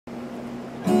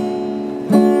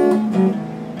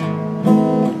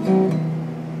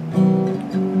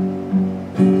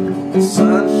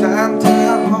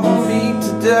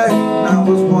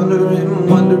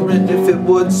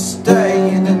might stay,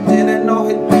 and it didn't, no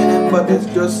it didn't, but it's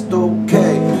just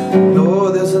okay.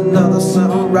 No, there's another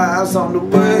sunrise on the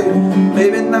way.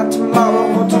 Maybe not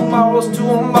tomorrow, or tomorrow's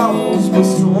tomorrow's, but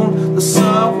soon the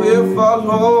sun will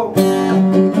follow.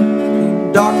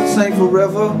 Darkness ain't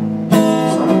forever.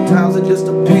 Sometimes it just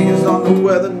depends on the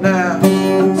weather now.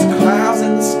 There's clouds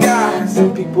in the skies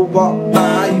and people walk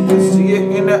by. You can see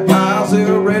it in their eyes,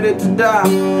 they're ready to die.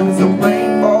 As the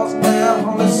rain falls down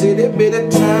on the city, bitty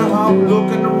town, I'm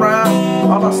looking around,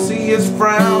 all I see is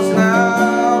frowns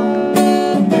now.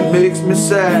 It makes me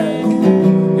sad,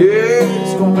 yeah,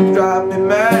 it's gonna drive me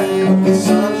mad. But the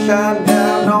sun shine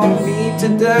down on me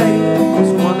today. I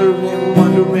was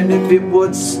wondering if it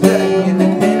would stay, and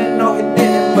it didn't, no it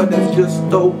didn't, but that's just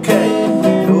okay.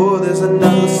 Oh, there's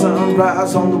another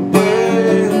sunrise on the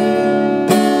way.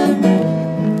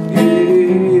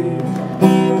 Yeah.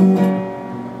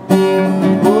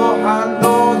 Oh, I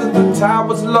know that the tide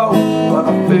was low, but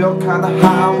I felt kinda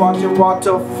high watching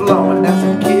water flow. And as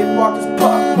a kid watched this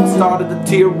puck, I started to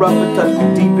tear up and touch me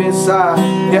deep inside.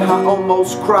 Yeah, I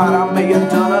almost cried. I may have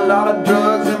done a lot of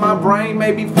drugs and my brain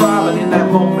may be fried, but in that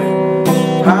moment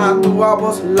I knew I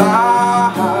was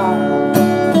alive.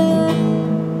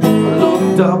 I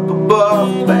looked up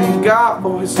above, thank God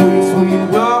for his sweet,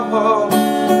 sweet love.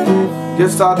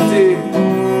 Yes, I did.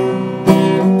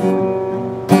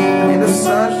 And the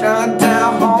sun shined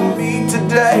down on me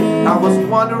today. I was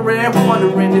wondering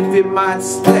if it might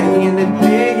stay, and it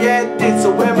did, yeah it did,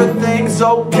 so everything's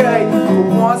okay. For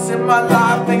once in my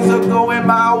life, things are going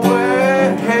my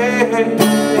way.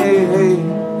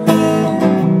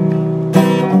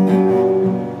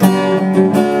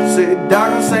 Say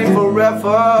darkness ain't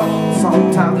forever.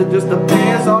 Sometimes it just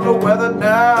depends on the weather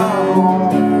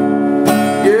now.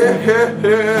 Yeah,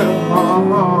 yeah,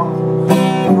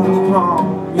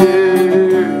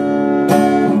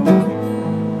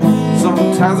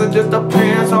 sometimes it just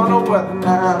depends on the weather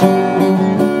now.